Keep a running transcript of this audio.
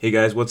Hey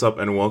guys, what's up,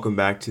 and welcome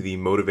back to the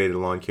Motivated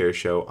Lawn Care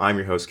Show. I'm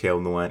your host,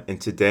 Caleb Newent, and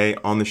today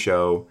on the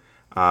show,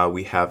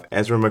 we have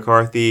Ezra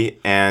McCarthy,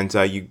 and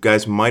you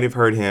guys might have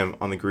heard him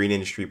on the Green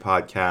Industry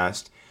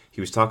podcast. He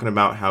was talking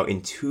about how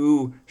in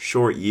 2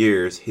 short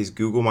years, his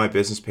Google My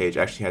Business page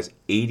actually has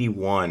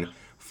 81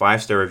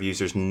 5-star reviews.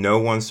 There's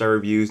no 1-star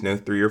reviews, no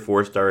 3 or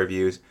 4-star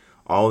reviews,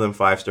 all of them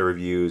 5-star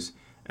reviews.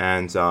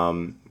 And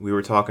we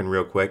were talking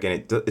real quick,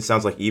 and it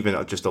sounds like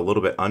even just a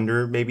little bit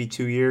under maybe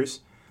 2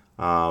 years.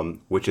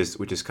 Which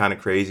is kind of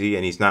crazy,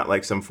 and he's not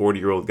like some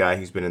 40-year-old guy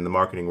who's been in the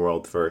marketing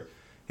world for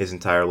his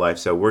entire life.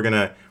 So we're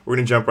gonna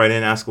jump right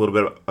in, ask a little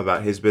bit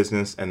about his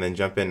business, and then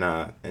jump in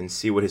and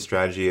see what his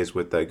strategy is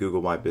with the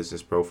Google My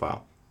Business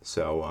profile.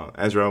 So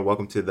Ezra,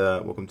 welcome to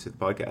the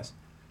podcast.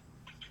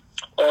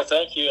 Well,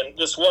 thank you. And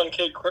just one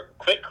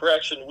quick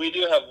correction: we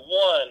do have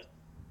one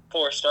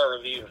 4-star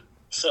review.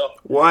 So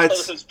what?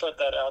 Let's just put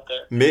that out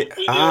there. We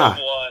do have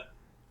one.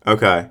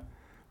 Okay,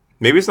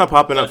 maybe it's not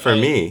popping up for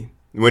me.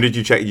 When did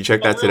you check? You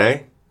checked that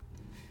today?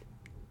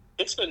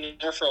 It's been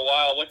there for a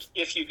while.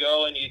 If you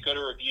go and you go to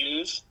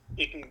reviews,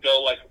 it can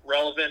go like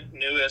relevant,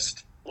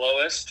 newest,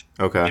 lowest.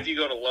 Okay. If you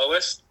go to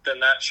lowest, then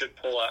that should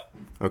pull up.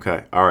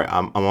 Okay. All right.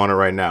 I'm on it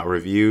right now.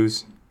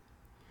 Reviews.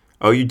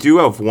 Oh, you do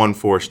have 1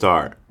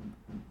 4-star.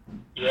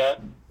 Yeah,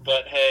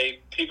 but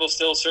hey, people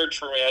still search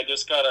for me. I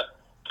just got a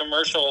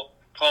commercial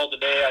call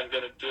today. I'm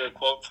going to do a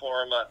quote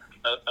for them,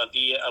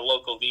 a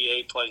local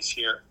VA place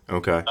here.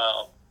 Okay.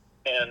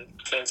 And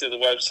came through the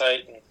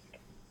website, and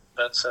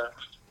that's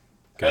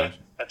Gotcha.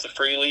 That's a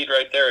free lead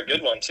right there, a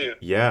good one too.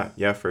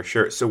 Yeah, for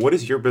sure. So what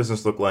does your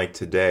business look like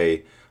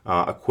today,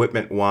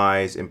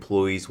 equipment-wise,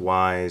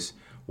 employees-wise?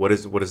 What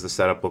does the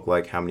setup look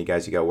like? How many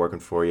guys you got working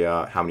for you?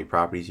 How many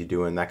properties you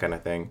doing? That kind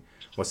of thing.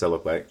 What's that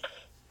look like?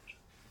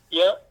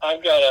 Yeah,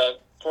 I've got a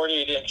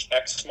 48-inch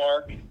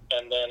X-Mark,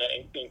 and then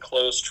an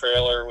enclosed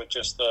trailer with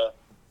just the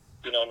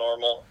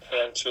normal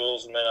hand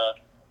tools, and then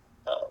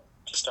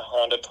just a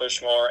Honda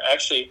push mower.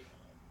 Actually,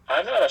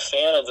 I'm not a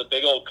fan of the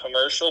big old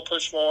commercial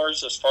push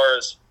mowers as far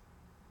as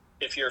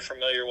if you're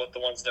familiar with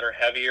the ones that are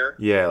heavier.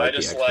 Yeah, like I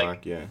just the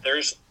X-Mark, yeah.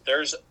 There's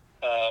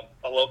a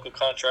local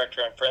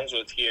contractor I'm friends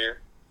with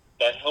here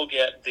that he'll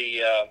get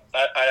the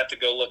I'd have to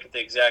go look at the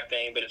exact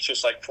name, but it's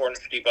just like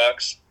 $450.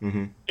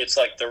 Mm-hmm. It's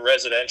like the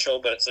residential,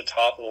 but it's the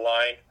top of the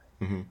line.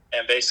 Mm-hmm.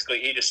 And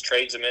basically he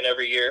trades them in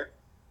every year,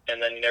 and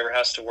then he never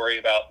has to worry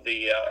about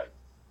the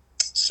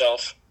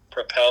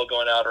self-propel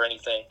going out or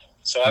anything.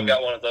 So I've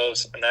got one of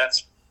those, and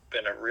that's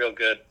been a real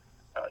good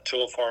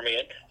tool for me.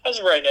 And as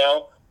of right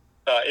now,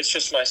 it's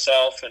just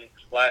myself, and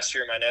last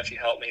year my nephew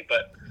helped me,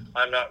 but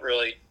I'm not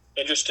really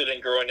interested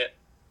in growing it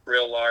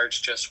real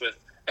large just with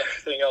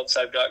everything else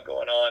I've got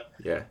going on.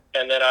 Yeah.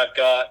 And then I'd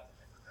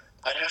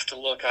have to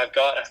look, I've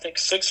got, I think,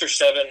 6 or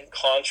 7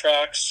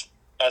 contracts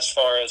as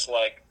far as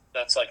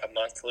that's like a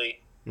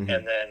monthly. Mm-hmm.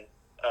 And then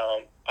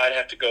I'd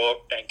have to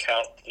go and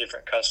count the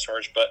different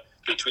customers, but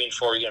between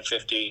 40 and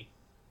 50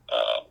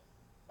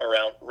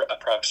 around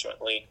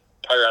approximately,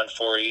 probably around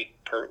 40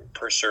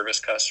 per service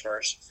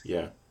customers.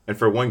 Yeah. And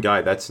for one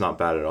guy, that's not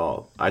bad at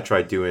all. I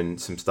tried doing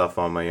some stuff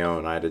on my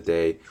own. I had a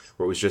day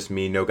where it was just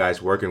me, no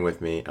guys working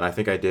with me. And I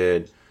think I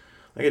did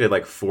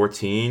like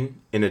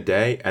 14 in a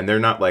day, and they're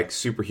not like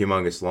super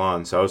humongous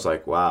lawns. So I was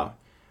like, wow.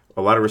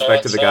 A lot of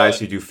respect to the guys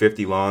who do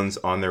 50 lawns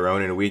on their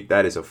own in a week.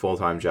 That is a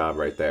full-time job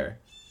right there.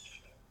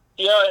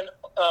 Yeah, and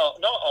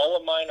not all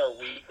of mine are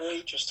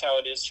weekly, just how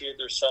it is here.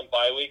 There's some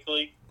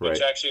bi-weekly,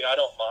 which actually I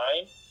don't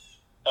mind.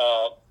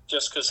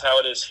 Just because how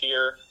it is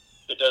here,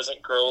 it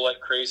doesn't grow like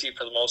crazy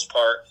for the most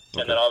part. Okay.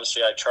 And then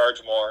obviously I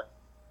charge more,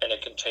 and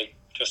it can take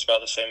just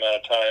about the same amount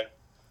of time.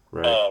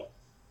 Right.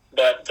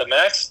 But the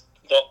max,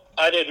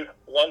 I did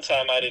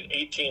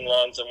 18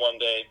 lawns in one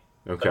day.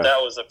 Okay. But that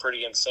was a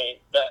pretty insane,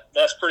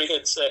 that's pretty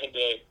insane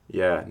day.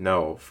 Yeah,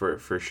 no, for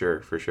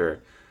sure.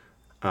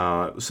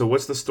 So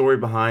what's the story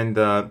behind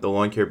the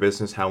lawn care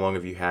business? How long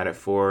have you had it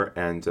for?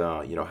 And,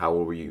 how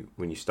old were you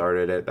when you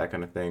started it, that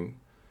kind of thing?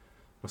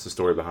 What's the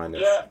story behind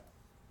it? Yeah.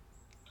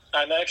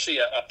 I'm actually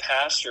a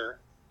pastor,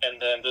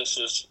 and then this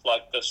is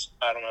like this,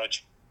 I don't know,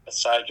 it's a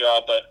side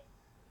job, but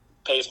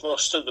pays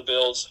most of the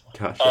bills.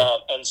 Gotcha.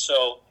 And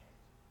so,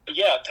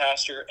 yeah,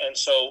 pastor. And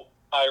so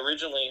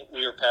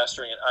we were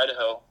pastoring in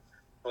Idaho.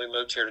 When we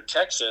moved here to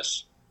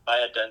Texas, I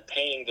had done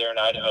painting there in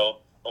Idaho.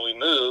 When we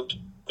moved,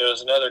 there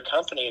was another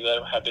company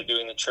that had been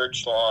doing the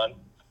church lawn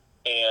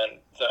and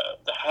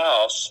the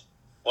house.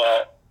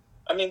 Well,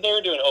 I mean, they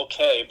were doing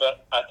okay,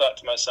 but I thought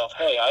to myself,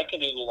 hey, I can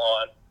do the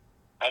lawn.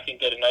 I can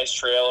get a nice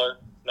trailer,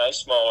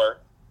 nice mower,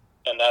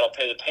 and that'll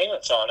pay the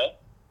payments on it,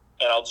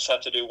 and I'll just have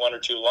to do 1 or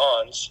 2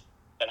 lawns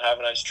and have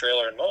a nice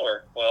trailer and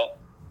mower. Well,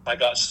 I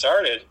got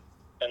started,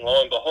 and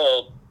lo and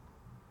behold,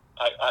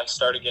 I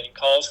started getting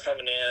calls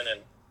coming in,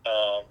 and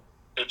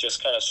it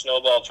just kind of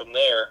snowballed from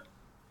there.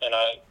 And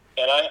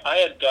I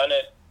had done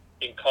it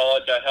in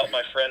college. I helped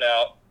my friend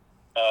out,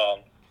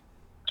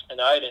 and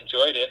I had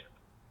enjoyed it.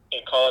 In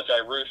college, I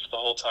roofed the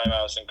whole time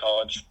I was in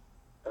college.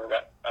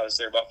 I was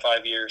there about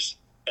 5 years.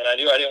 And I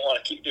knew I didn't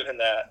want to keep doing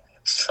that.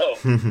 So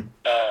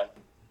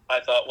I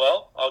thought,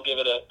 well, I'll give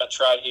it a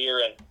try here.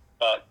 And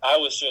I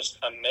was just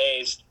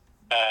amazed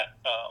at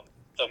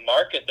the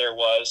market there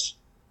was.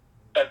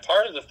 And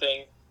part of the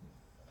thing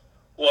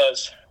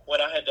was when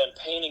I had done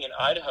painting in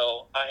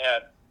Idaho, I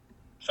had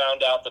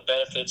found out the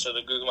benefits of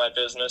the Google My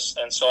Business.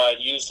 And so I'd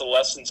used the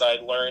lessons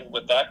I'd learned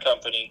with that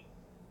company.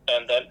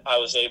 And then I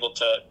was able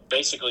to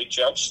basically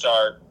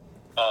jumpstart.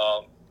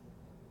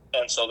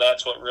 And so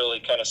that's what really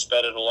kind of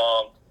sped it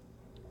along.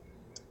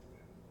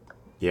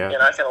 Yeah.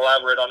 And I can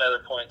elaborate on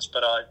other points,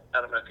 but I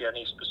don't know if you have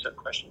any specific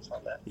questions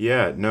on that.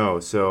 Yeah, no.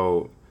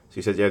 So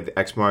you said you have the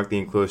X Mark, the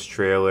enclosed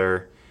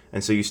trailer,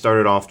 and so you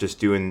started off just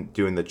doing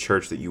the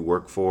church that you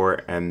work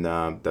for, and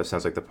that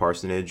sounds like the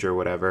parsonage or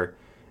whatever.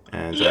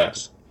 And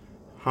yes.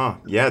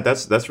 Yeah,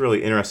 that's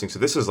really interesting. So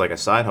this is like a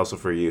side hustle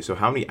for you. So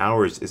how many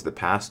hours is the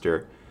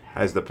pastor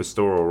has the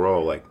pastoral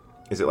role? Like,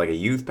 is it like a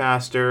youth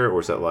pastor or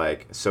is it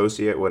like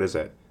associate? What is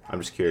it? I'm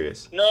just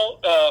curious. No,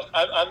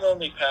 I'm the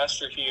only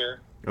pastor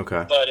here.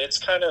 Okay. But it's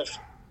kind of,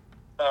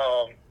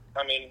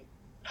 I mean,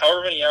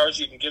 however many hours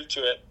you can give to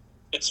it,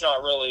 it's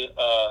not really,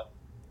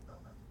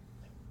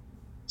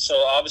 so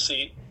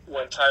obviously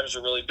when times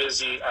are really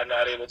busy, I'm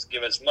not able to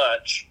give as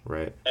much.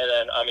 Right. And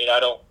then, I mean, I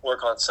don't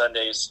work on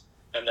Sundays,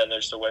 and then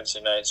there's the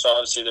Wednesday night. So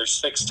obviously there's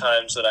 6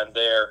 times that I'm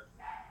there,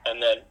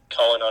 and then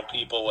calling on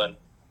people and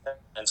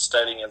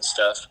studying and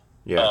stuff.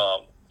 Yeah.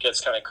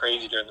 Gets kind of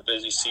crazy during the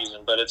busy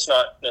season, but it's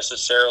not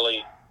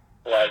necessarily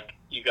like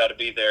you got to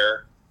be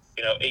there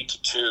 8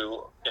 to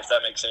 2, if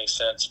that makes any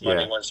sense,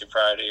 Monday, Wednesday,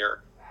 Friday,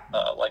 or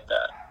like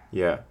that.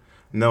 Yeah.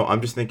 No,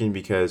 I'm just thinking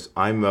because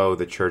I mow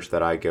the church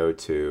that I go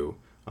to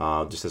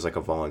just as like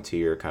a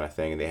volunteer kind of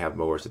thing, and they have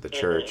mowers at the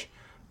church.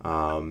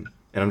 And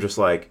I'm just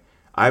like,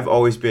 I've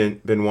always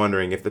been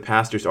wondering if the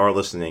pastors are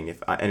listening,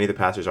 if any of the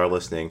pastors are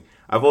listening,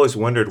 I've always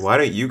wondered, why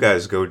don't you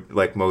guys go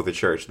like mow the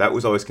church? That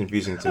was always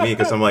confusing to me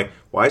because I'm like,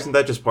 why isn't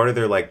that just part of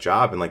their like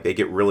job and like they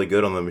get really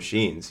good on the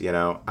machines, I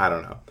don't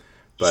know.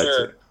 But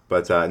sure.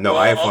 But no,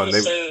 I have fun.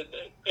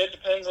 It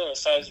depends on the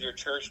size of your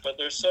church, but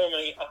there's so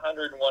many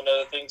 101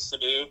 other things to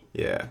do.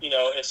 Yeah.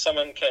 If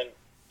someone can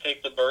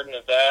take the burden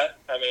of that,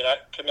 I mean,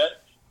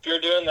 if you're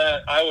doing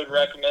that, I would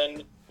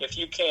recommend, if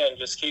you can,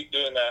 just keep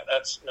doing that.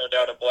 That's no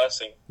doubt a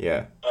blessing.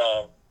 Yeah.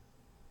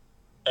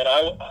 And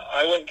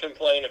I wouldn't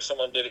complain if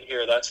someone did it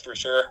here, that's for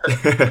sure.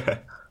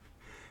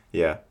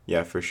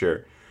 Yeah, for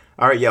sure.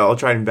 All right, yeah, I'll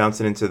try and bounce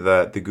it into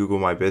the Google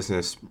My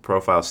Business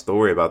profile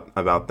story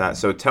about that.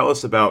 So tell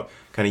us about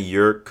kind of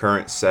your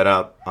current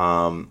setup.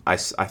 I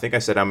think I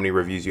said how many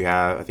reviews you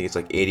have. I think it's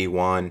like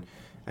 81,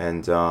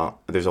 and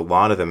there's a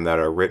lot of them that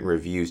are written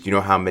reviews. Do you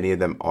know how many of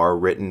them are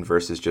written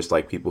versus just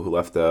like people who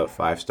left a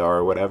 5-star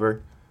or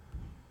whatever?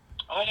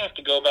 I'd have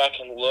to go back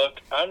and look.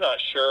 I'm not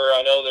sure.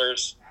 I know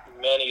there's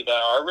many that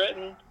are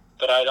written,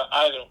 but I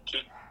don't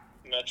keep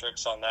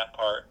metrics on that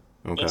part.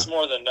 Okay. It's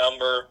more the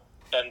number,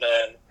 and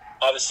then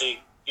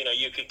obviously,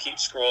 you could keep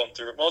scrolling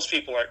through it. Most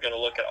people aren't going to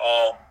look at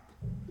all,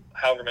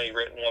 however many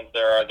written ones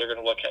there are. They're going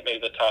to look at maybe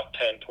the top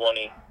 10,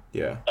 20.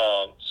 Yeah.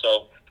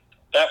 So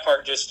that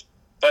part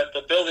but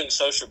the building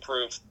social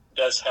proof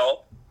does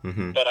help.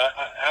 Mm-hmm. But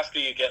after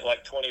you get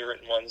like 20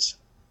 written ones,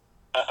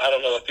 I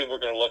don't know if people are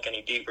going to look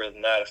any deeper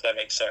than that, if that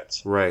makes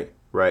sense. Right.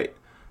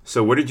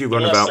 So what did you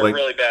learn Unless about they're like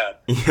really bad?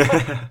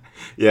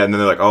 Yeah, and then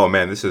they're like, oh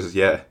man, this is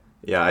yeah,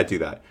 I do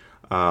that.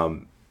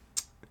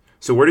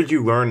 So where did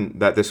you learn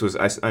that this was?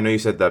 I know you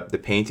said that the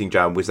painting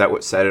job, was that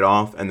what set it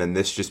off, and then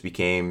this just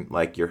became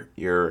like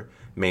your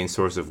main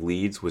source of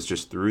leads was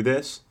just through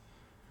this,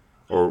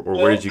 or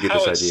where did you get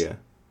this idea?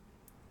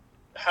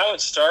 How it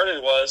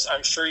started was,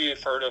 I'm sure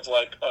you've heard of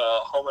like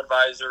Home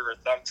Advisor or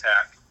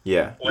Thumbtack.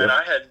 Yeah. When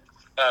I had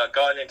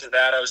gotten into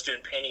that, I was doing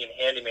painting and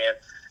handyman,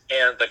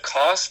 and the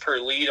cost per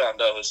lead on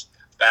those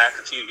back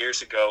a few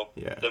years ago,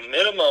 the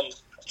minimum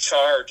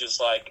charge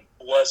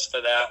was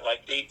for that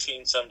like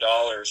 $18 some.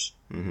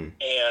 Mm-hmm.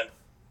 And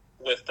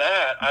with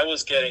that, I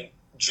was getting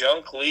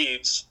junk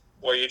leads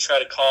where you try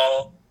to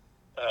call,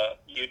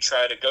 you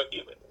try to go,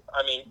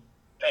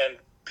 and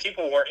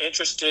people weren't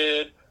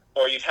interested,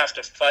 or you'd have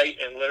to fight,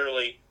 and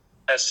literally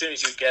as soon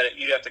as you get it,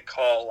 you'd have to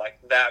call like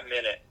that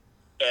minute,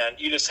 and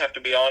you just have to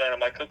be on it. I'm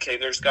like, okay,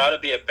 there's got to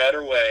be a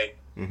better way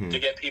to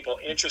get people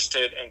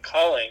interested in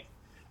calling.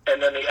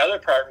 And then the other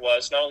part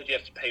was, not only do you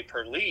have to pay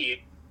per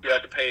lead, you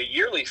have to pay a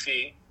yearly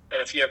fee,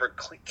 and if you ever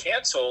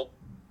canceled,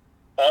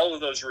 all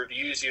of those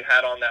reviews you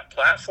had on that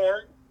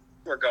platform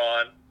were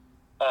gone.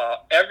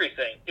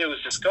 Everything, it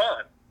was just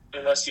gone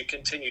unless you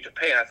continue to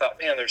pay. And I thought,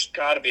 man, there's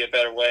got to be a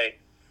better way.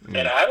 Mm-hmm.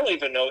 And I don't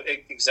even know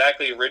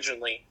exactly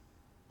originally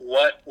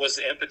what was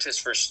the impetus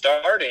for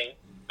starting,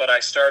 but I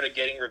started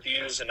getting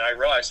reviews, and I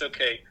realized,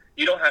 okay,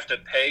 you don't have to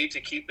pay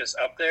to keep this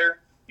up there.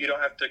 You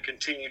don't have to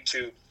continue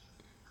to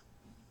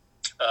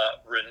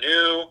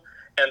renew.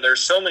 And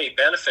there's so many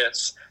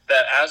benefits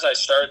that as I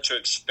started to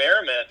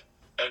experiment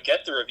and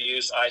get the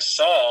reviews, I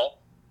saw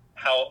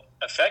how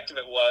effective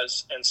it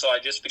was, and so I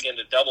just began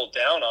to double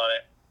down on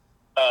it.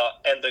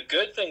 And the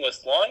good thing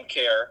with lawn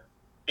care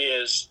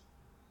is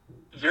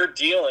you're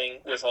dealing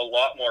with a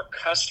lot more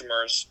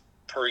customers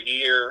per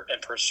year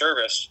and per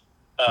service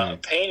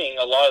Painting,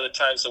 a lot of the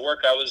times the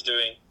work I was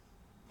doing,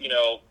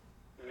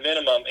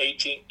 minimum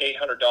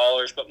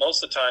 $800, but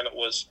most of the time it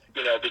was,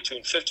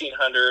 between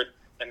 $1,500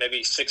 and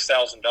maybe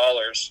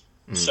 $6,000.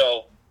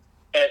 So,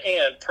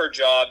 and per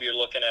job you're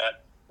looking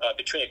at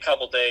between a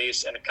couple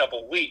days and a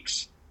couple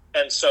weeks,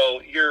 and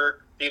so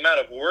the amount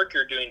of work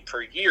you're doing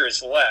per year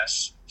is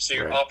less. So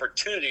your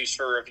opportunities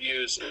for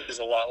reviews is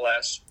a lot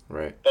less.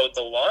 Right. But with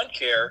the lawn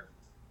care,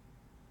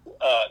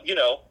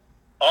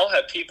 I'll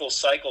have people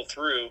cycle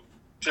through.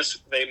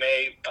 They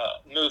may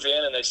move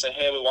in and they say,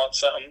 hey, we want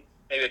something,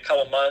 maybe a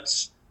couple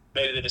months.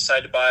 Maybe they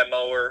decide to buy a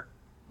mower.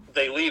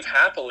 They leave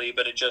happily,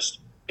 but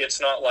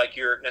it's not like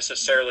you're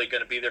necessarily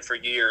going to be there for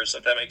years,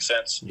 if that makes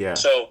sense. Yeah.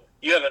 So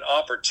you have an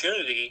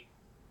opportunity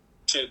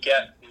to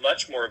get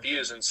much more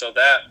views, and so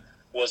that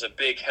was a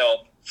big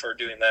help for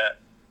doing that.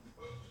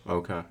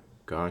 Okay,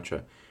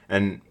 gotcha.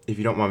 And if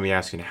you don't mind me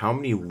asking, how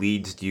many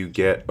leads do you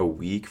get a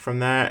week from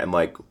that? And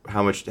like,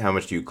 how much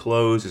do you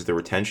close? Is the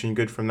retention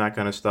good from that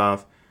kind of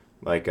stuff?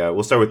 Like,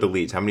 we'll start with the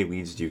leads. How many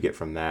leads do you get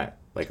from that,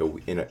 like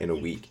in a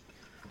week?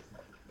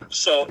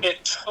 So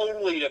it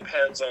totally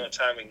depends on the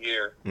time of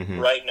year. Mm-hmm.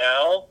 Right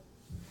now,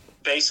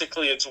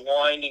 basically, it's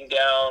winding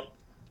down.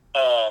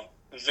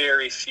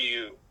 Very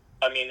few.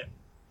 I mean,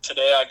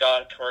 today I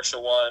got a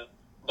commercial one,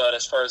 but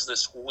as far as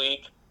this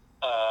week,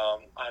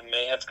 I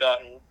may have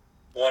gotten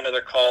one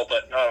other call,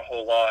 but not a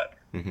whole lot.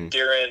 Mm-hmm.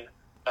 During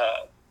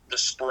the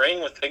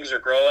spring, when things are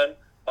growing,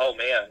 oh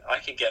man, I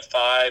can get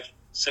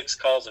 5-6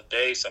 calls a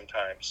day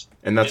sometimes.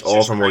 And that's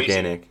all from crazy.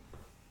 Organic.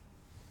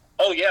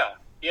 Oh yeah,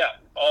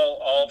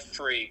 all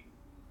free.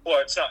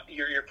 Or it's not.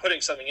 You're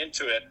putting something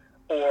into it,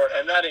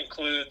 and that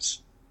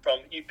includes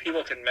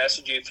people can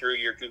message you through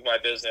your Google My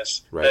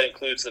Business. Right. That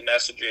includes the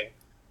messaging.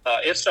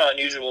 It's not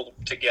unusual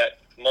to get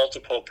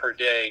multiple per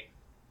day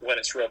when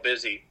it's real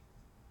busy.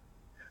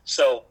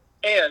 So,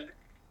 and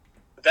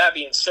that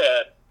being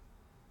said,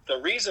 the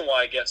reason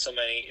why I get so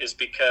many is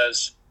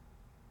because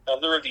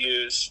of the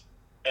reviews,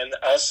 and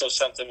also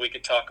something we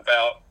could talk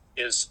about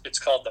is it's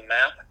called the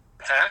Map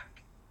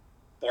Pack,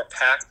 or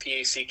PAC,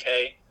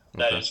 P-A-C-K.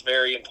 That is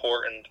very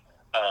important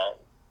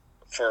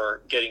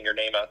for getting your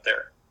name out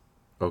there.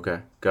 Okay,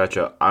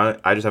 gotcha.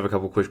 I just have a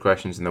couple quick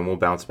questions, and then we'll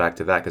bounce back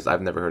to that because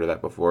I've never heard of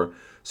that before.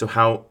 So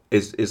how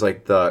is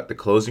like the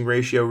closing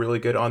ratio really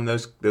good on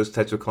those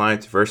types of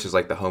clients versus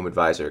like the home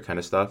advisor kind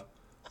of stuff?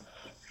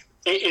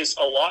 It is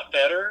a lot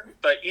better,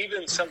 but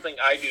even something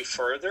I do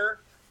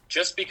further,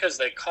 just because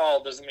they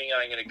call doesn't mean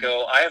I'm going to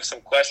go. I have some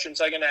questions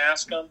I'm going to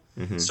ask them.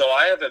 Mm-hmm. So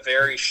I have a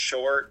very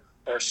short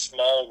or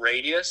small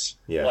radius.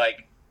 Yeah.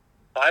 Like,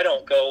 I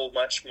don't go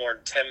much more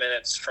than 10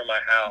 minutes from my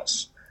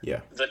house. Yeah.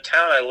 The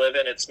town I live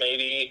in, it's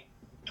maybe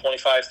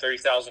 25,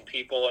 30,000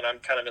 people, and I'm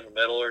kind of in the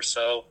middle or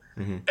so.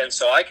 Mm-hmm. And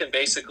so I can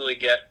basically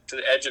get to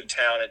the edge of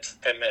town in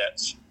 10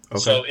 minutes. Okay.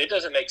 So it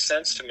doesn't make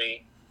sense to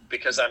me,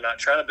 because I'm not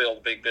trying to build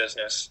a big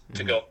business,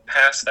 to go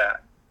past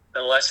that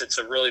unless it's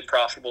a really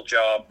profitable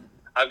job.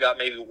 I've got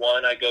maybe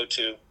one I go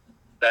to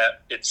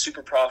that it's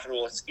super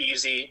profitable, it's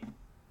easy,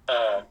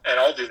 and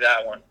I'll do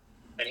that one.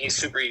 And he's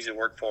super easy to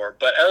work for.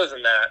 But other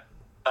than that,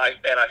 I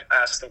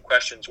ask them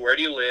questions. Where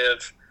do you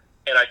live?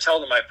 And I tell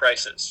them my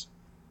prices.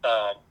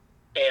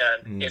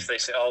 If they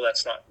say, oh,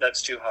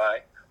 that's too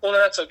high, well,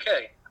 then that's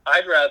okay.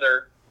 I'd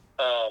rather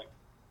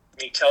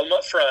me tell them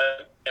up front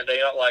and they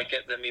not like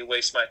it than me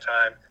waste my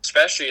time,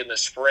 especially in the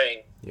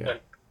spring. Yeah.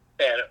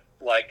 And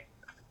like,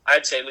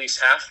 I'd say at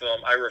least half of them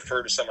I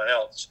refer to someone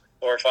else.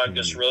 Or if I'm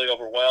just really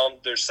overwhelmed,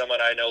 there's someone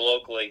I know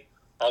locally,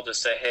 I'll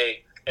just say,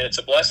 hey, and it's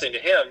a blessing to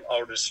him,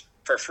 I'll just,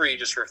 for free,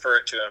 just refer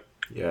it to him.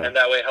 Yeah. And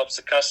that way it helps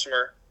the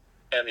customer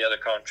and the other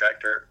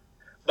contractor.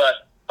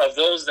 But of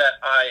those that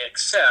I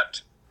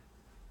accept,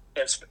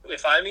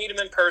 if I meet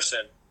them in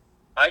person,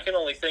 I can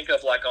only think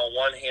of, like, on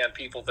one hand,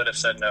 people that have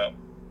said no.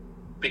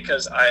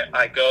 Because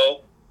I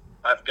go,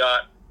 I've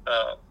got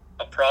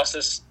a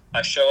process,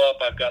 I show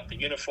up, I've got the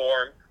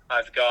uniform,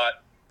 I've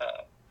got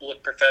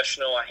look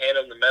professional, I hand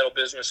them the metal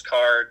business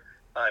card,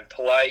 I'm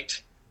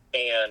polite,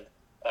 and,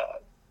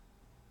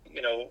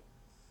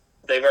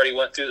 they've already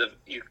went through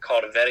you call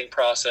it a vetting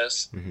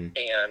process,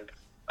 and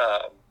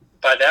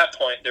by that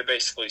point, they're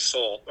basically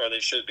sold, or they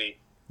should be.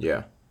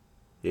 Yeah.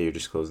 Yeah, you're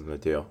just closing the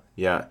deal.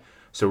 Yeah.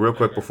 So real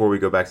quick, before we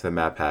go back to the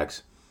map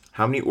packs,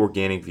 how many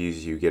organic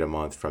views do you get a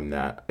month from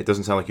that? It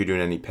doesn't sound like you're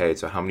doing any paid,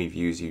 so how many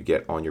views do you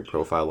get on your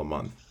profile a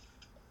month?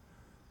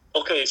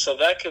 Okay, so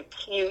that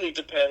completely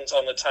depends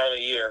on the time of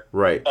year.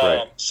 Right.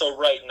 So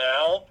right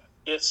now,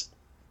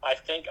 I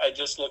think I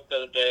just looked the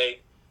other day,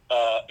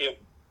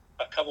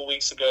 a couple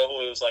weeks ago,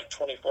 it was like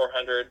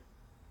 2,400.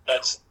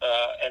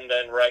 And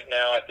then right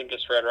now, I think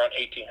it's right around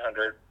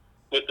 1,800,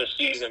 with the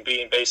season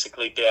being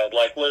basically dead.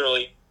 Like,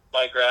 literally,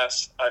 my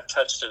grass, I've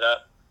touched it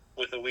up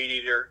with a weed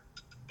eater,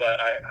 but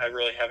I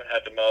really haven't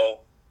had to mow.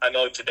 I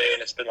mowed today,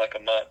 and it's been like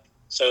a month.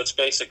 So it's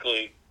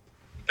basically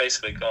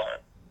gone.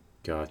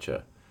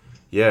 Gotcha.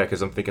 Yeah,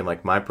 because I'm thinking,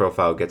 like, my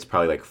profile gets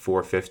probably like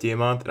 $450 a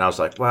month, and I was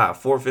like, wow,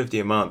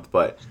 $450 a month,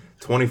 but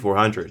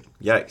 2,400.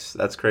 Yikes,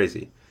 that's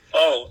crazy.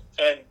 Oh,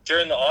 and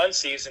during the on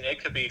season,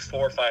 it could be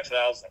 4,000 or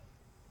 5,000.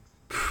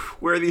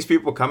 Where are these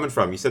people coming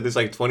from? You said there's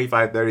like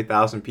 25,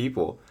 30,000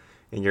 people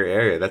in your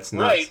area. That's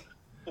nuts. Right.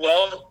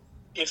 Well,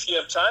 if you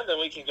have time, then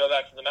we can go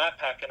back to the map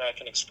pack and I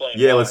can explain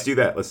Yeah, why. let's do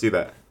that. Let's do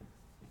that.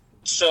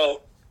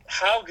 So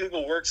how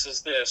Google works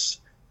is this.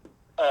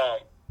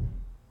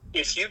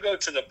 If you go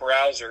to the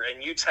browser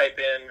and you type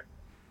in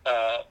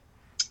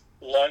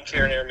lawn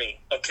care near me,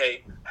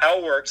 okay, how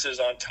it works is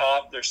on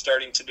top they're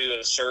starting to do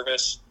a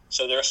service.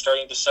 So they're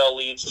starting to sell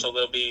leads. So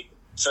there'll be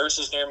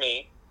services near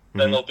me.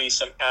 Then there'll be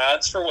some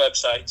ads for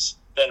websites.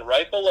 Then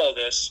right below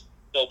this,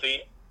 there'll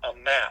be a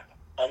map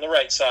on the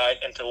right side.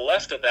 And to the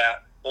left of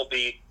that will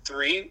be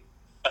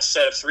a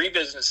set of 3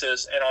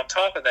 businesses. And on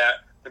top of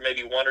that, there may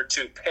be 1 or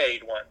 2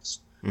 paid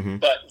ones. Mm-hmm.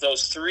 But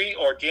those 3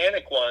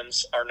 organic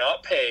ones are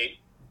not paid.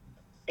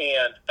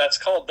 And that's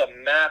called the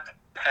map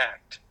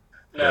packed.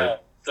 Now, Right.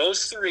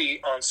 those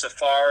 3 on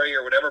Safari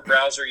or whatever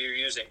browser you're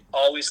using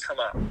always come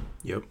up.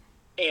 Yep.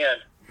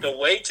 And the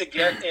way to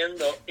get in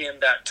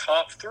that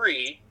top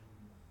 3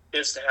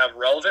 is to have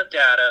relevant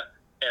data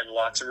and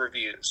lots of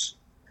reviews.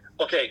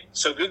 Okay,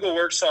 so Google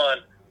works on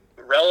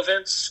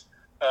relevance,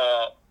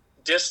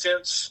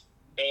 distance,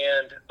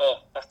 and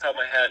off the top of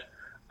my head,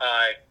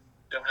 I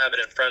don't have it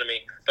in front of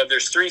me, but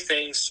there's 3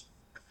 things,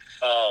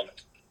 and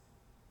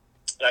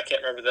I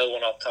can't remember the other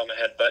one off the top of my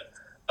head, but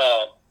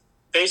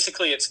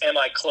basically it's, am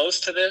I close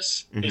to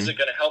this? Mm-hmm. Is it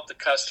going to help the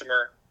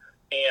customer?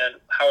 And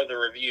how are the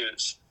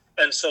reviews?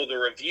 And so the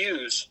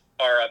reviews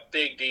are a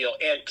big deal.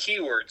 And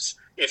keywords.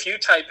 If you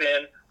type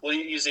in, we'll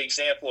use the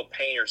example of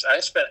painters. I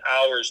spent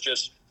hours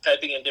just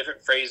typing in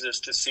different phrases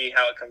to see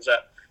how it comes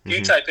up. If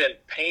you type in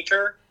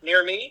painter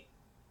near me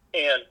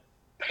and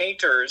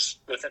painters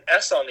with an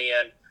S on the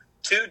end,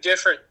 2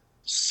 different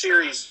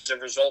series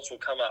of results will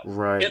come up.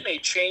 Right. It may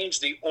change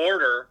the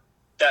order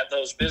that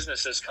those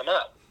businesses come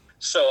up.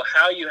 So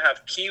how you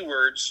have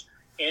keywords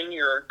in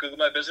your Google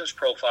My Business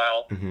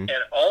profile and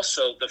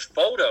also the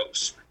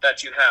photos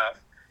that you have.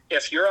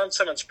 If you're on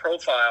someone's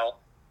profile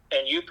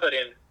and you put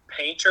in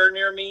painter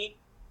near me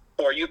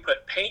or you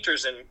put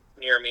painters in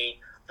near me,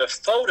 the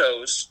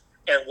photos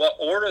and what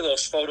order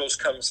those photos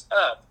comes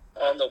up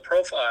on the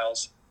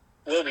profiles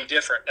will be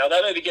different. Now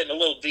that may be getting a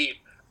little deep,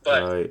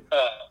 but Right.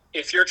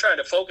 If you're trying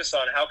to focus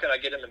on how can I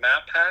get in the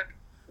map pack,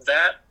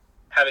 that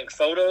having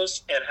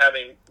photos and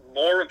having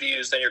more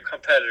reviews than your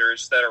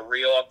competitors that are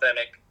real,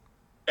 authentic,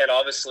 and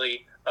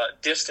obviously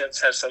distance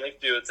has something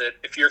to do with it.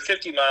 If you're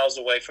 50 miles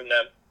away from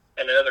them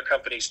and another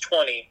company's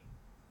 20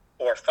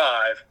 or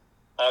 5,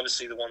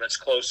 obviously the one that's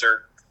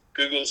closer,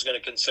 Google's going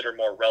to consider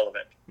more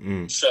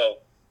relevant. So,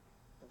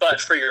 but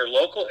for your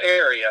local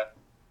area,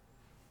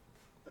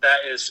 that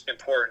is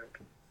important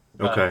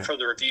for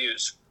the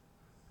reviews.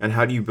 And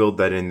how do you build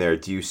that in there?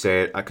 Do you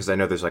say it, because I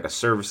know there's like a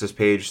services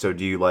page, so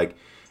do you like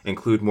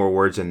include more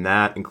words in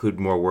that, include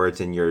more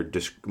words in your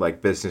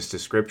like business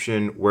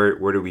description? Where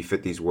do we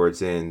fit these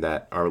words in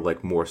that are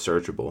like more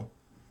searchable?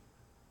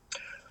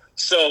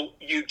 So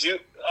you do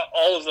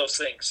all of those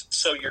things.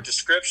 So your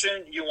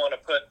description, you want to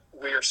put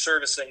where you're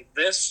servicing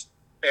this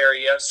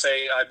area.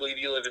 Say, I believe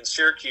you live in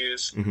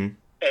Syracuse, and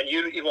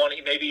you want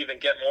to maybe even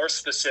get more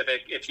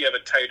specific if you have a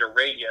tighter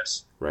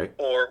radius. Right.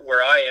 Or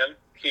where I am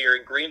here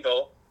in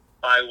Greenville,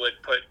 I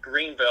would put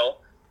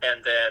Greenville,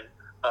 and then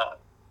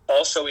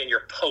also in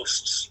your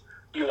posts,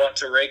 you want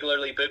to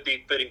regularly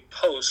be putting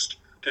post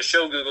to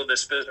show Google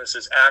this business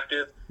is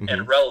active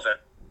and relevant.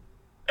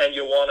 And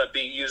you'll want to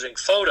be using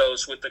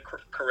photos with the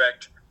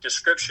correct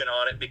description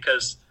on it,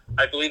 because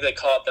I believe they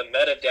call it the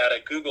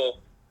metadata.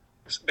 Google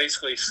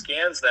basically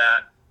scans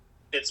that.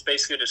 It's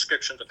basically a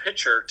description of the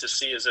picture to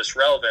see is this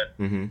relevant,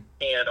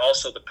 and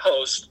also the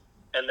post,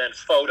 and then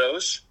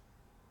photos.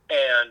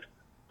 And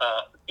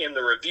in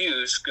the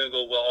reviews,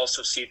 Google will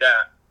also see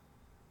that.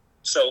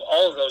 So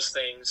all of those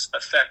things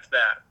affect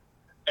that.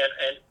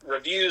 And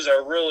reviews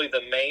are really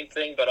the main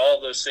thing, but all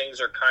of those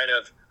things are kind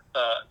of,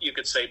 you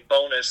could say,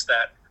 bonus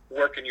that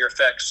work in your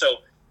effect. So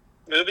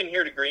moving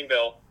here to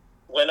Greenville,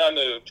 when I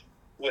moved,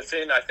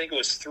 within, I think it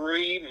was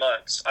 3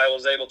 months, I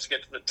was able to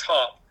get to the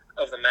top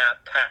of the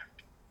map pack.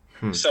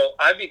 So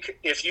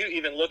if you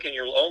even look in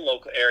your own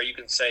local area, you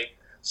can say,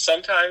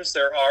 sometimes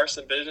there are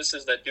some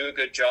businesses that do a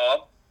good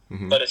job,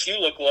 but if you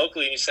look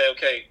locally and you say,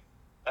 okay,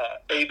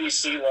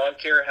 ABC Lawn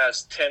Care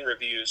has 10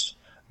 reviews,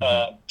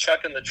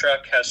 Chuck in the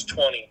Truck has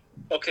 20.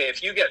 Okay,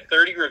 if you get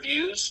 30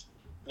 reviews,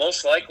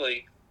 most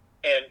likely,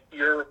 and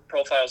your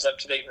profile is up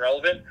to date and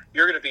relevant,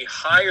 you're going to be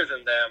higher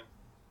than them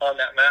on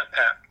that map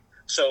pack.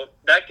 So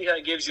that kind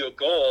of gives you a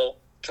goal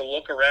to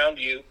look around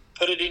you,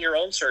 put it in your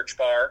own search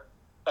bar,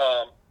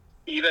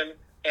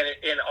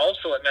 and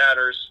also it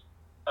matters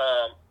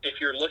if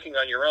you're looking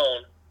on your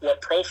own,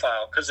 what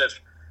profile, because if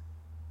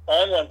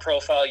on one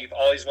profile you've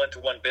always went to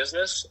one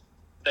business,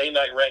 they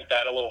might rank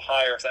that a little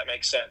higher, if that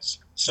makes sense.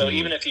 So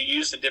even if you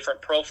used a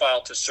different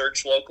profile to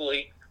search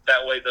locally,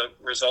 that way the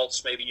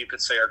results maybe you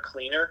could say are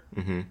cleaner,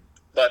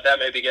 but that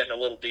may be getting a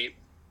little deep.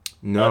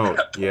 No,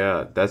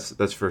 yeah,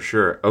 that's for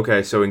sure.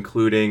 Okay, so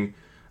including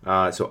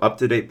so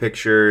up-to-date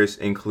pictures,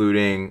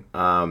 including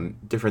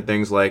different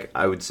things like,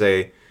 I would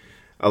say,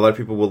 a lot of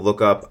people will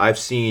look up. I've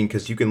seen,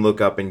 because you can look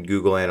up in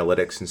Google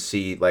Analytics and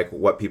see like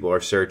what people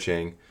are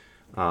searching.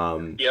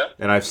 Yeah.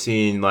 And I've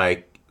seen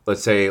like,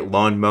 let's say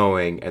lawn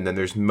mowing, and then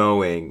there's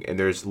mowing, and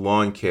there's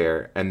lawn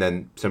care, and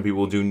then some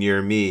people do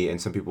near me, and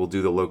some people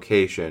do the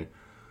location.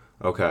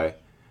 Okay.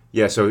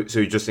 Yeah, so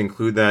you just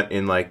include that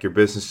in like your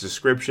business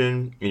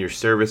description, in your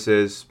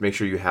services. Make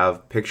sure you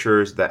have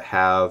pictures that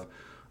have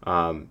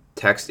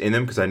text in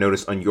them, because I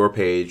noticed on your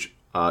page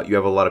you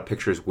have a lot of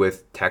pictures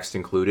with text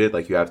included.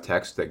 Like you have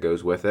text that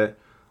goes with it.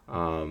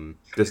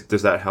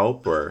 Does that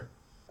help or?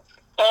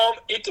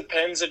 It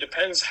depends. It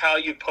depends how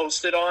you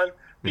post it on,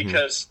 Mm-hmm.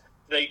 because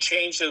they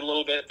changed it a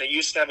little bit. They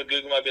used to have a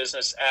Google My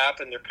Business app,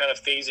 and they're kind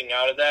of phasing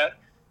out of that.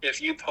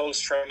 If you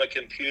post from a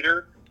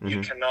computer, you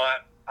Mm-hmm.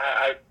 cannot.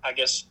 I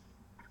guess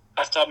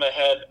off the top of my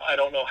head, I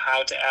don't know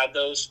how to add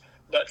those,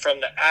 but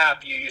from the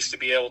app, you used to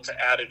be able to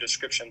add a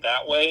description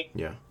that way.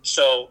 Yeah.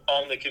 So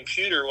on the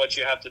computer, what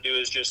you have to do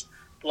is just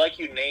like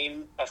you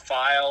name a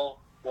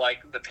file, like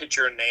the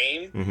picture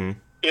name. Mm-hmm.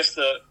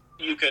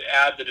 You could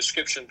add the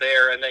description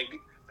there, and then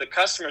the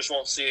customers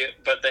won't see it,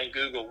 but then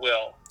Google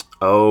will.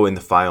 Oh, in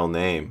the file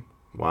name.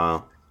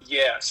 Wow.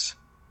 Yes.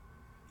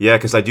 Yeah,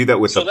 because I do that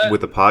with So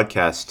the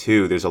podcast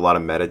too. There's a lot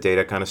of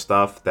metadata kind of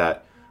stuff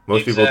that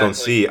most people don't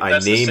exactly. see.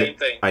 That's the same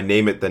thing. I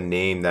name it the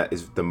name that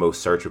is the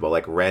most searchable,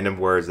 like random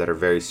words that are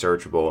very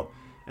searchable,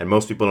 and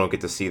most people don't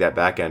get to see that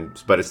back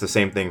end. But it's the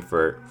same thing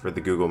for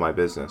the Google My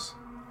Business.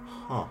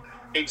 Huh.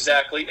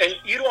 Exactly. And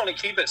you want to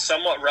keep it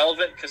somewhat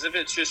relevant, because if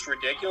it's just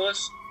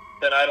ridiculous,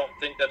 then I don't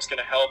think that's going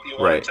to help. You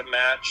want Right. it to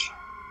match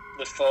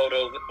the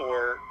photo,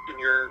 or in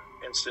your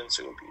instance,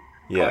 it would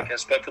be Yeah.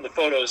 podcast. But for the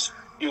photos,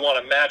 you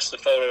want to match the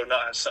photo,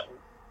 not have something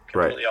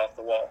completely off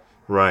the wall.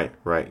 Right.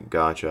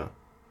 Gotcha.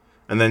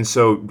 And then,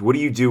 so what do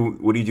you do?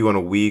 What do you do on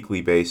a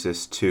weekly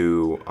basis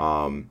to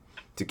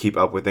keep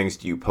up with things?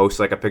 Do you post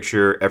like a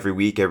picture every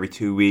week, every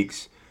 2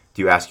 weeks?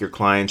 Do you ask your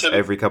clients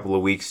every couple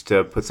of weeks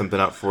to put something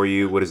up for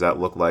you? What does that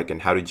look like,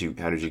 and how did you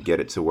get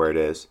it to where it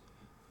is?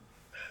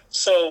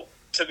 So,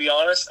 to be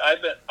honest,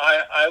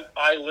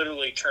 I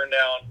literally turned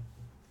down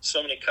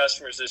so many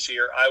customers this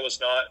year. I was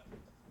not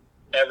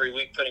every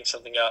week putting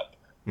something up.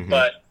 Mm-hmm.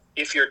 But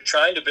if you're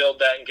trying to build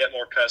that and get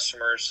more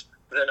customers,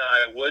 then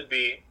I would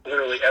be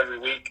literally every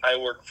week. I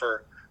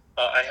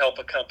help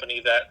a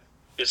company that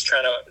is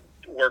trying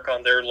to work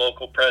on their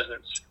local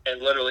presence,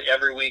 and literally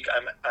every week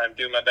I'm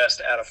doing my best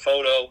to add a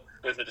photo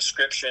with a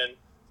description,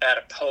 add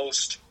a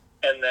post,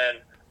 and then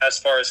as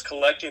far as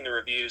collecting the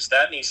reviews,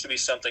 that needs to be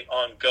something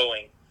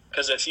ongoing.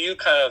 Because if you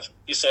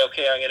say,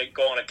 okay, I'm going to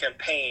go on a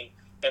campaign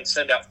and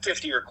send out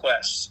 50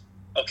 requests,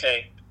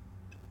 okay,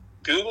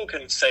 Google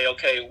can say,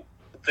 okay,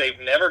 they've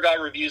never got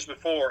reviews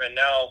before, and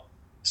now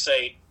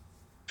say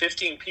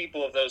 15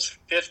 people of those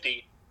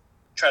 50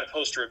 try to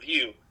post a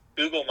review.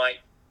 Google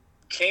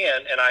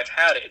can, and I've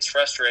had it, it's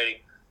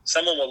frustrating.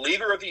 Someone will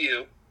leave a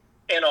review,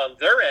 and on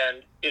their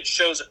end, it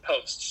shows it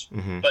posts,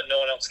 Mm-hmm. but no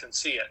one else can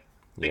see it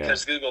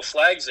because Google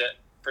flags it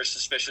for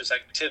suspicious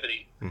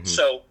activity. Mm-hmm.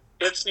 So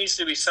it needs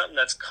to be something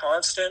that's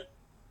constant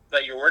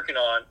that you're working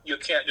on. You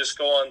can't just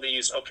go on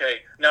these, okay,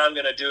 now I'm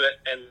going to do it,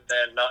 and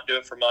then not do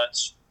it for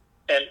months.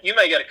 And you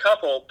may get a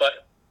couple,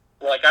 but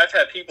like I've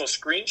had people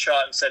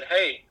screenshot and said,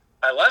 hey,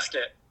 I left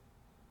it.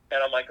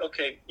 And I'm like,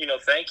 okay,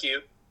 thank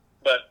you,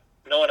 but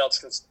no one else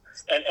can.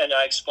 And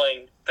I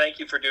explained, thank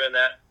you for doing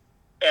that.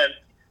 And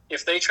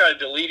if they try to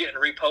delete it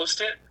and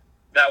repost it,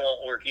 that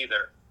won't work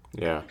either.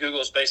 Yeah.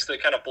 Google's basically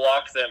kind of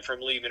blocked them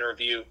from leaving a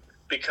review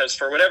because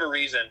for whatever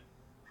reason,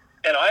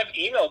 and I've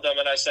emailed them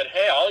and I said,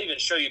 hey, I'll even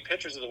show you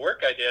pictures of the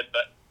work I did,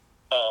 but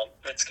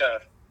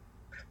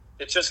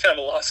it's just kind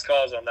of a lost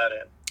cause on that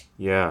end.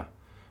 Yeah.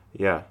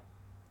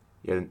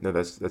 No,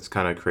 that's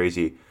kind of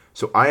crazy.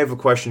 So I have a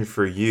question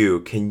for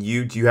you. Do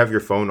you have your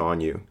phone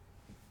on you?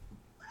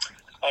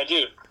 I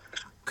do.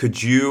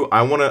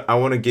 I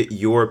want to get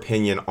your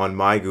opinion on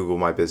my Google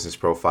My Business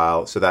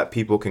profile so that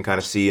people can kind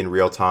of see in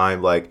real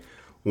time, like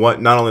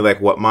not only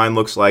like what mine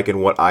looks like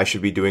and what I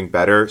should be doing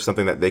better,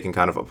 something that they can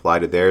kind of apply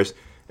to theirs.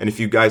 And if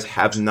you guys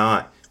have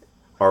not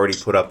already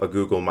put up a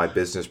Google My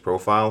Business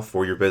profile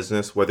for your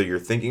business, whether you're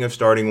thinking of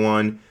starting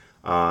one,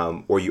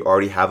 or you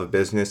already have a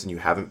business and you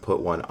haven't put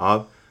one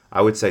up,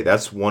 I would say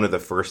that's one of the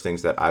first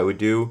things that I would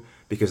do,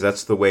 because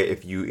that's the way,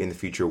 if you in the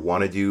future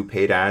want to do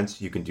paid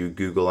ads, you can do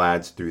Google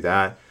ads through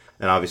that.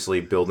 And obviously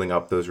building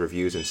up those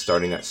reviews and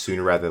starting that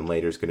sooner rather than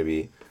later is going to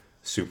be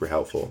super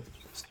helpful.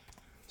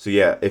 So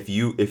yeah, if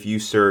you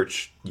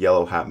search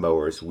yellow hat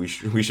mowers, we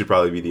should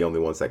probably be the only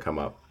ones that come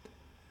up.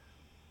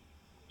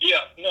 Yeah,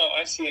 no,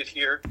 I see it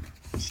here.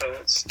 So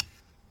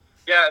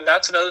and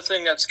that's another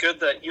thing that's good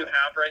that you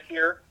have right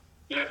here.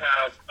 You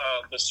have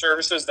the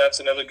services. That's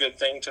another good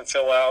thing to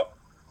fill out.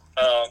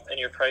 And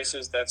your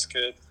prices, that's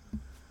good.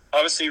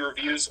 Obviously,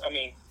 reviews,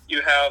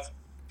 you have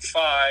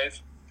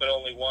 5, but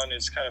only 1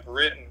 is kind of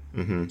written.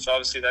 Mm-hmm. So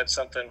obviously that's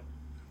something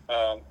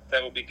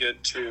that would be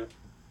good to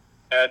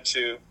add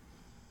to.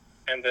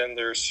 And then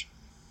there's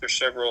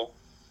several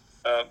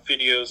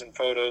videos and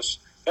photos.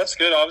 That's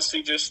good.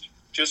 Obviously,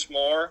 just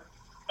more.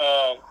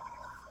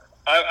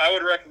 I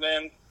would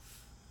recommend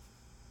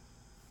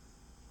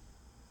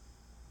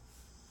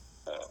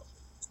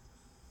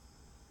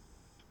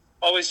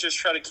always just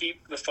try to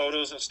keep the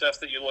photos and stuff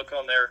that you look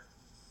on there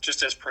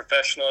just as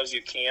professional as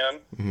you can,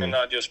 and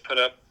not just put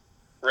up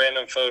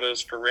random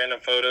photos for random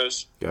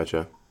photos.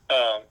 Gotcha.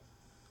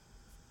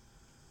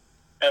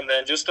 And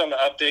then just on the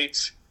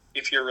updates,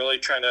 if you're really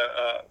trying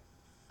to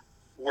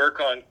work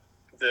on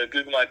the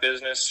Google My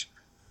Business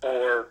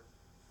or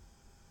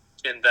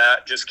in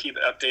that, just keep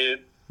it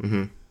updated.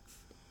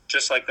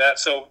 Just like that.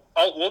 So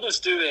we'll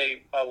just do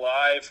a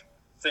live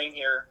thing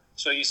here.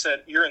 So you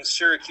said you're in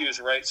Syracuse,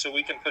 right? So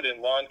we can put in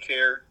lawn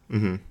care.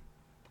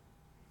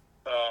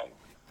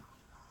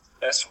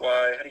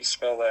 S-Y, how do you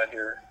spell that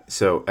here?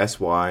 So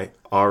SYRACUSE.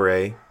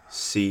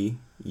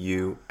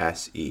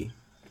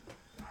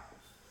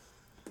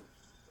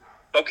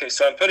 Okay,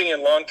 so I'm putting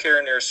in lawn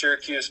care near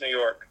Syracuse, New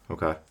York.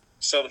 Okay.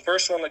 So the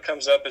first one that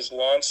comes up is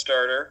Lawn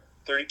Starter,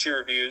 32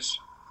 reviews.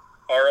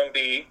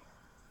 R&B,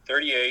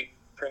 38.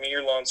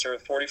 Premier Lawn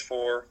Service,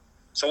 44.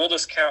 So we'll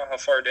just count how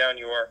far down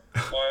you are.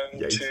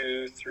 1,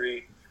 2,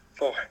 3,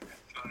 4,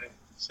 5,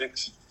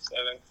 6,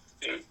 7,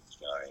 8, 9,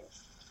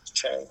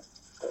 10,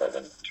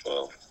 11,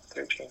 12,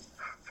 13,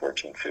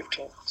 14,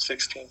 15,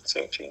 16,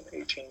 17,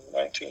 18,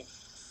 19.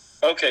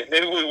 Okay,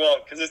 maybe we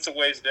won't because it's a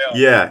ways down.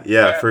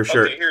 Yeah, for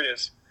sure. Okay, here it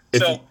is.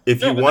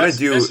 If you want to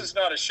do, this is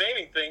not a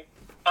shaming thing.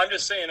 I'm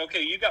just saying,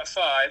 okay, you got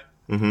 5.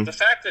 The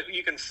fact that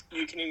you can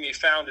even be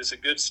found is a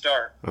good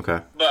start.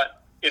 Okay. But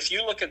if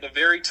you look at the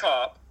very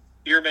top,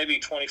 you're maybe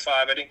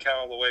 25. I didn't count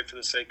all the way for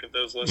the sake of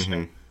those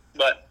listening.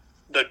 But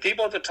the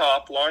people at the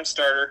top, Lawn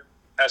Starter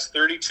has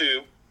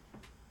 32.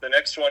 The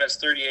next one is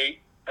 38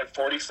 and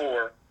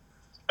 44.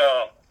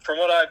 From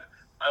what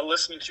I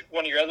listened to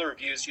one of your other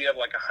reviews, you have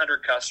like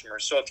 100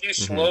 customers. So if you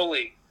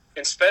slowly,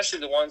 especially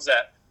the ones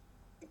that,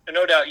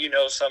 no doubt you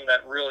know some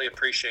that really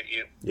appreciate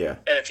you. Yeah.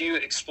 And if you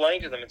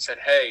explain to them and said,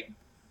 hey,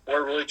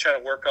 we're really trying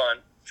to work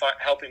on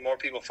helping more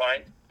people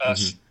find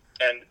us.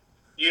 And,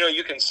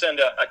 you can send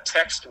a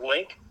text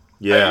link.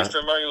 Yeah. Are you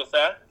familiar with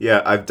that?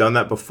 Yeah, I've done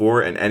that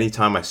before, and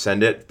anytime I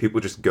send it,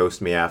 people just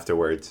ghost me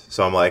afterwards.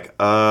 So I'm like,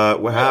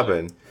 what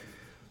happened?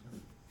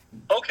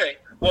 Okay.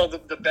 Well,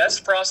 the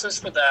best process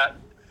for that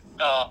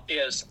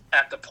is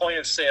at the point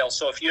of sale.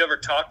 So if you ever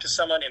talk to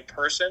someone in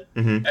person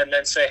and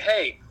then say,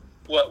 hey,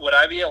 would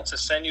I be able to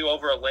send you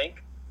over a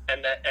link?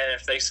 And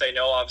if they say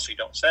no, obviously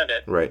don't send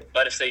it. Right.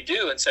 But if they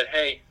do and said,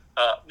 hey,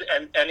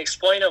 and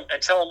explain them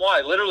and tell them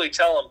why, literally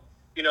tell them,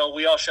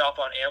 we all shop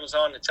on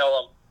Amazon, and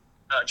tell them,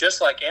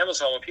 just like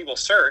Amazon, when people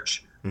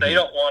search, they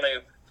don't want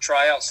to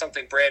try out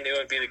something brand new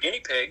and be the guinea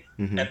pig.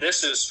 And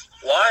this is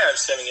why I'm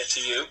sending it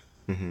to you.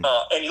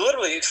 And you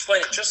literally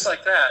explain it just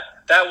like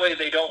that. That way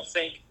they don't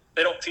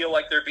feel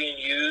like they're being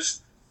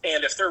used.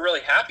 And if they're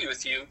really happy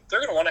with you,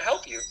 they're going to want to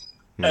help you.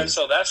 And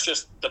so that's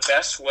just the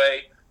best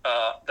way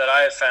that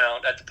I have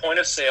found at the point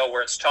of sale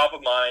where it's top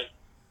of mind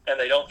and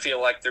they don't feel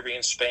like they're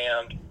being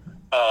spammed.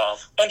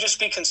 And just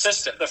be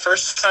consistent. The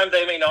first time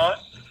they may not.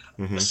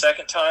 The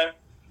second time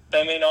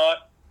they may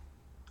not.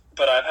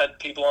 But I've had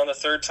people on the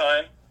third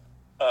time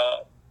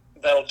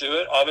that'll do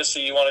it.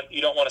 Obviously, you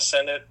don't want to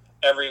send it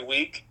every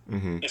week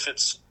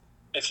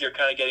if you're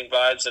kind of getting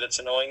vibes that it's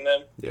annoying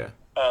them. Yeah.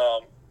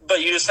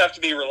 But you just have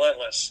to be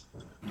relentless.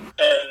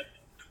 And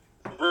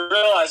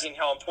realizing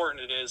how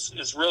important it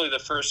is really the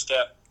first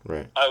step.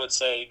 Right. I would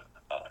say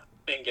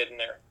in getting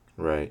there.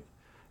 Right.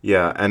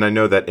 Yeah, and I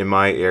know that in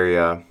my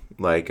area,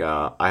 like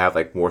I have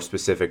like more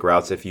specific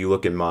routes. If you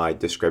look in my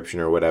description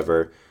or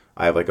whatever,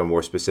 I have like a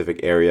more specific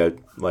area,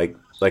 like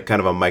kind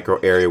of a micro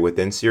area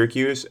within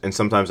Syracuse, and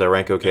sometimes I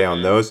rank okay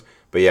on those.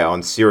 But yeah,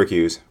 on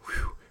Syracuse,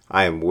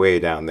 I am way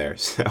down there,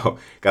 so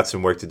got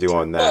some work to do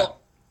on that. Well,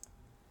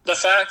 the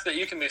fact that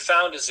you can be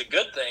found is a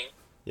good thing.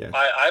 Yeah.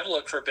 I've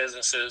looked for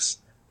businesses,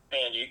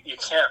 and you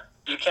can't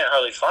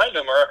hardly find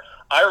them. Or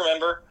I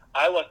remember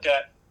I looked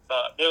at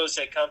there was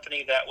a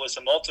company that was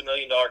a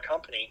multi-million-dollar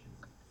company,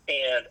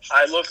 and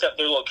I looked up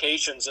their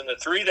locations, and the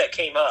 3 that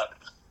came up,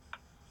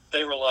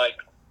 they were like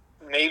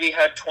maybe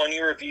had 20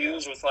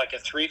 reviews with like a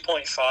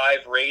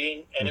 3.5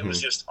 rating, and it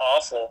was just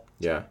awful.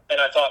 Yeah. And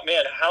I thought,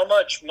 man, how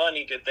much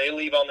money did they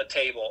leave on the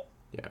table?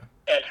 Yeah.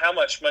 And how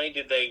much money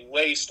did they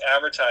waste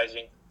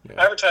advertising?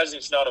 Yeah. Advertising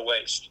is not a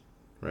waste.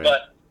 Right.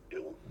 But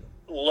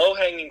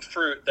low-hanging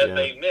fruit that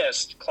they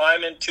missed,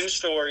 climbing 2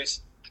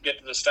 stories to get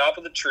to the top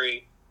of the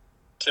tree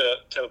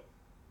to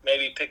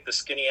maybe pick the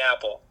skinny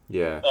apple.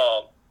 Yeah.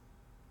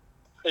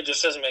 It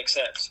just doesn't make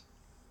sense.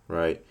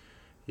 Right.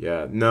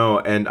 Yeah. No,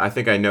 and I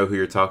think I know who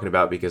you're talking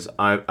about because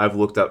I've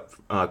looked up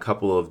a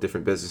couple of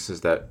different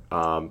businesses that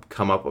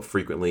come up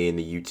frequently in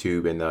the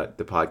YouTube and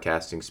the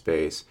podcasting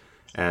space.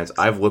 And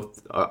I've looked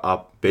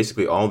up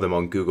basically all of them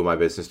on Google My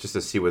Business just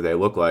to see what they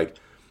look like.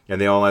 And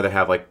they all either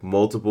have like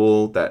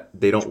multiple that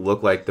they don't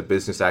look like the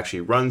business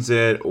actually runs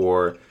it,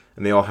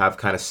 and they all have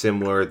kind of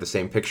similar, the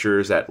same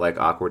pictures at like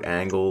awkward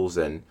angles.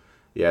 And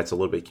yeah, it's a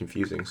little bit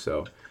confusing.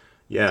 So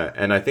yeah.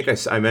 And I think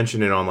I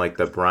mentioned it on like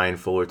the Brian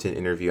Fullerton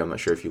interview. I'm not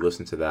sure if you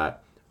listened to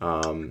that,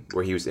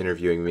 where he was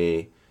interviewing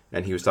me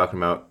and he was talking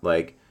about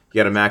like, you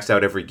got to max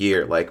out every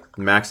gear, like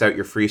max out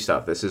your free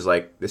stuff. This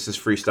is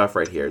free stuff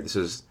right here. This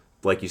is,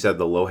 like you said,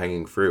 the low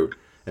hanging fruit.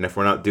 And if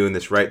we're not doing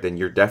this right, then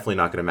you're definitely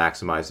not going to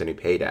maximize any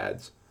paid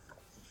ads.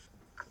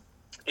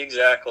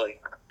 Exactly.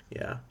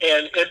 Yeah.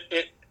 And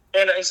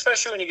and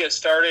especially when you get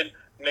started,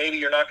 maybe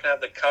you're not going to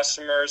have the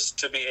customers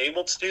to be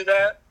able to do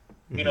that.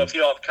 You know, if you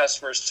don't have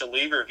customers to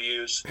leave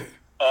reviews.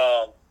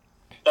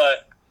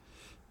 But,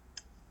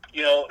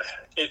 you know,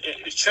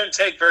 it shouldn't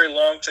take very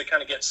long to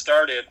kind of get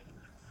started.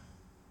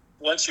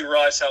 Once you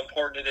realize how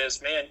important it is,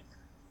 man,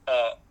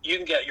 you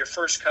can get your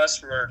first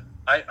customer.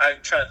 I'm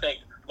trying to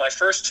think. My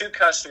first 2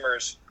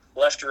 customers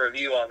left a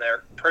review on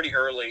there pretty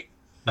early,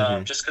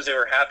 just because they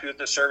were happy with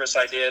the service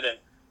I did. And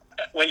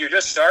when you're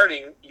just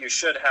starting, you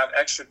should have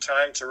extra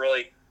time to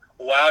really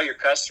wow your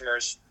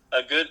customers.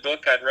 A good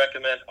book I'd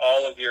recommend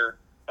all of your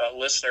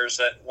listeners,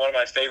 that one of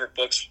my favorite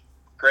books,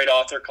 great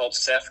author called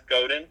Seth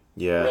Godin,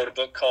 wrote a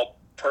book called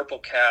Purple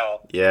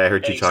Cow. Yeah, I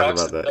heard you talk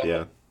about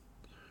that,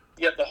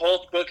 Yeah, the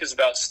whole book is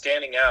about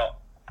standing out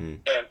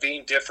and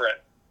being different.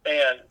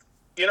 And,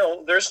 you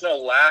know, there's no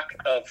lack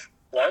of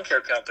lawn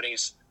care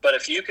companies, but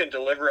if you can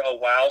deliver a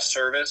wow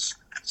service,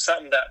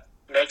 something that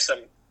makes them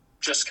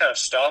just kind of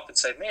stop and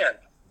say, man,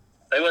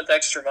 they went the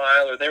extra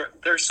mile, or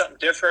there's something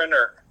different,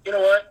 or, you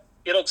know what,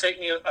 it'll take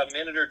me a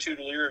minute or 2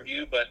 to leave a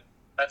review, but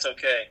that's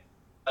okay.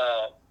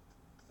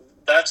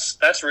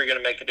 That's where you're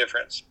going to make a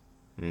difference.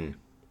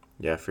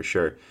 Yeah, for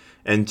sure.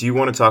 And do you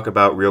want to talk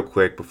about, real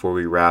quick before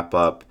we wrap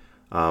up,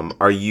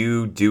 are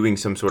you doing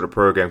some sort of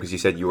program? Because you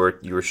said you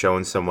were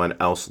showing someone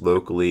else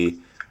locally,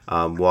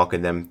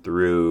 walking them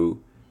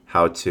through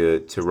how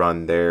to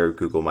run their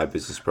Google My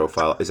Business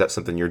profile. Is that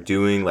something you're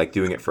doing, like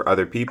doing it for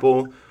other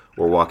people,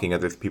 or walking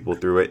other people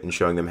through it and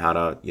showing them how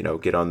to, you know,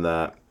 get on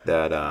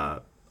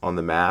on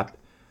the map?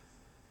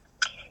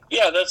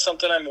 Yeah, that's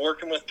something I'm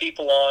working with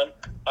people on.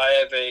 I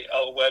have a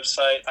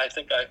website. I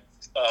think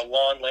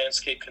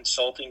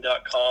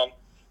lawnlandscapeconsulting.com.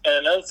 And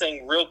another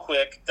thing, real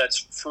quick, that's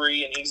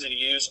free and easy to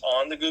use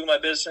on the Google My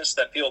Business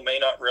that people may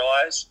not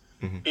realize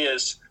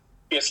is,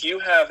 if you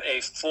have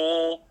a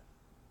full,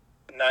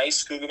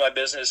 nice Google My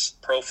Business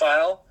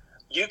profile,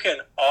 you can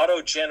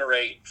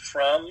auto-generate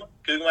from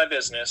Google My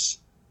Business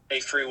a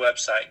free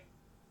website.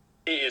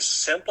 It is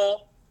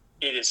simple.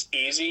 It is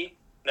easy.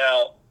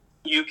 Now,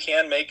 you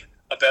can make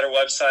a better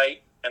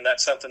website, and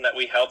that's something that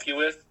we help you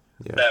with,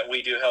 that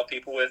we do help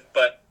people with,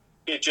 but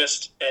it's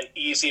just an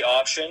easy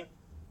option.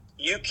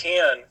 You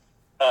can,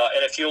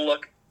 and if you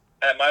look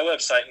at my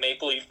website,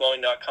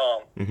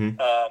 mapleleafmowing.com,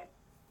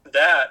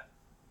 that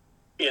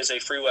is a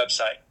free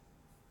website.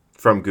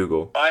 From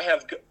Google?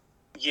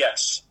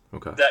 Yes.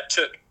 Okay. That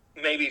took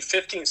maybe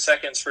 15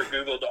 seconds for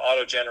Google to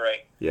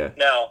auto-generate. Yeah.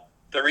 Now,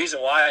 the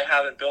reason why I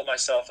haven't built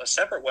myself a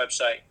separate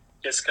website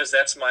is because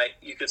that's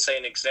you could say,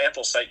 an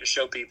example site to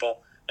show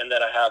people, and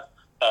then I have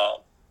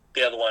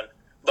the other one.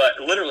 But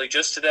literally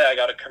just today I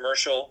got a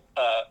commercial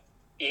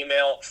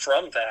email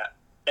from that,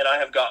 and I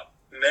have got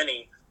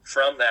many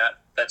from that.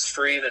 That's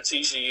free, that's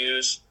easy to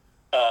use,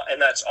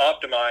 and that's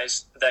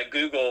optimized. That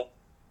Google,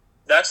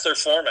 that's their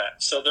format,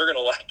 so they're going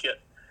to like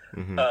it.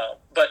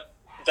 But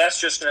that's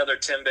just another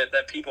tidbit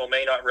that people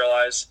may not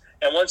realize.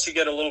 And once you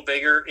get a little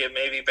bigger, it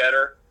may be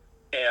better.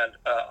 And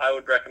I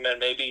would recommend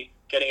maybe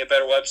getting a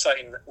better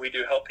website, and we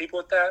do help people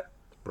with that.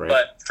 Right.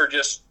 But for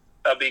just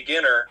a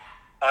beginner,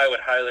 I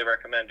would highly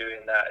recommend doing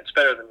that. It's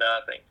better than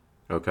nothing.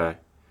 Okay.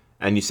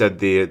 And you said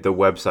the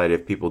website,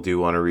 if people do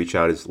want to reach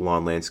out, is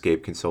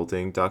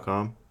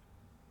lawnlandscapeconsulting.com?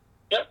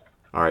 Yep.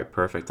 All right,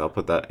 perfect. I'll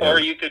put that in. Or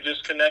you could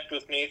just connect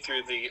with me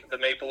through the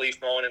Maple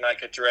Leaf Mowing, and I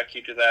could direct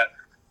you to that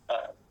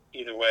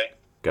either way.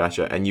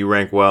 Gotcha. And you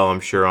rank well, I'm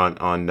sure,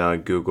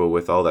 on Google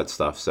with all that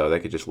stuff, so they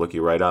could just look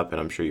you right up, and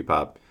I'm sure you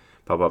pop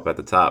up at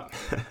the top.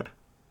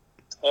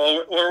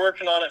 Well, we're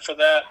working on it for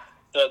that.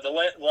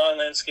 The lawn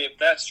landscape,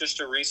 that's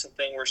just a recent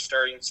thing we're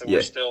starting, so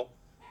we're still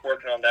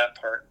working on that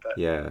part. But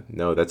yeah,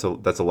 no, that's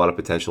a lot of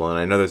potential, and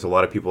I know there's a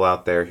lot of people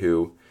out there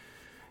who,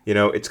 you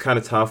know, it's kind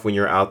of tough when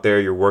you're out there,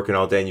 you're working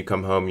all day, and you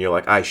come home, and you're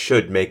like, I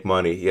should make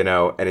money, you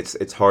know, and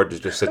it's hard to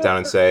just sit down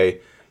and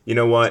say, you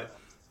know what,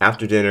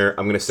 after dinner,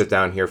 I'm going to sit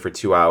down here for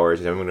 2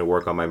 hours, and I'm going to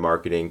work on my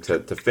marketing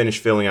to finish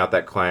filling out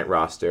that client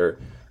roster,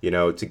 you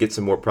know, to get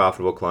some more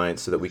profitable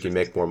clients so that we can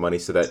make more money,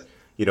 so that,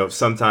 you know,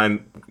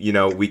 sometime, you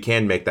know, we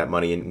can make that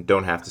money and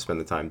don't have to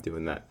spend the time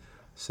doing that.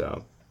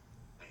 So,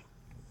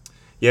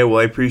 yeah, well,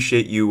 I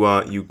appreciate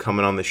you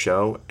coming on the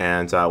show,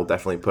 and I will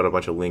definitely put a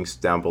bunch of links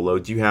down below.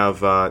 Do you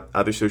have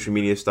other social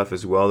media stuff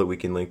as well that we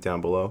can link down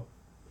below?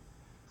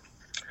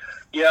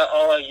 Yeah,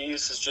 all I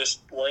use is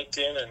just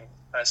LinkedIn, and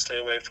I stay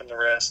away from the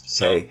rest.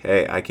 So.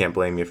 Hey, I can't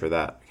blame you for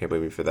that.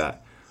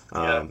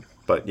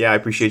 But yeah, I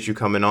appreciate you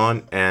coming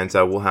on, and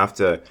we'll have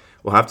to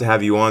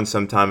have you on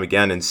sometime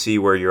again and see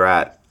where you're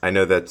at. I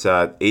know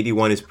that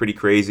 81 is pretty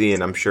crazy,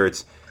 and I'm sure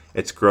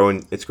it's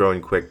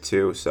growing quick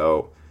too.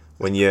 So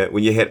when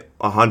you hit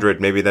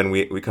 100, maybe then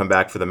we come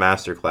back for the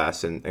master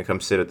class and come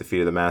sit at the feet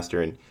of the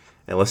master and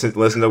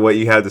listen to what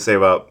you had to say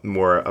about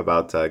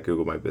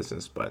Google My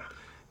Business. But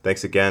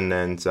thanks again,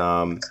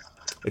 and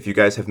if you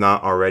guys have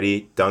not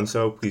already done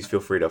so, please feel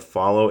free to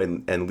follow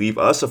and leave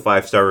us a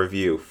 5-star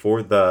review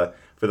for the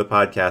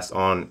podcast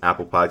on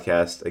Apple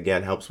Podcasts.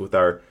 Again, helps with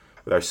our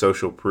with our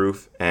social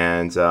proof.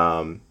 And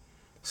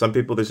some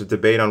people, there's a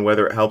debate on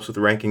whether it helps with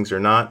rankings or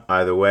not.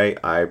 Either way,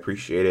 I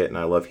appreciate it, and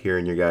I love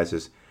hearing your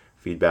guys'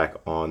 feedback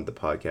on the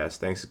podcast.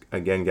 Thanks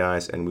again,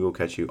 guys, and we will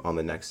catch you on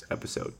the next episode.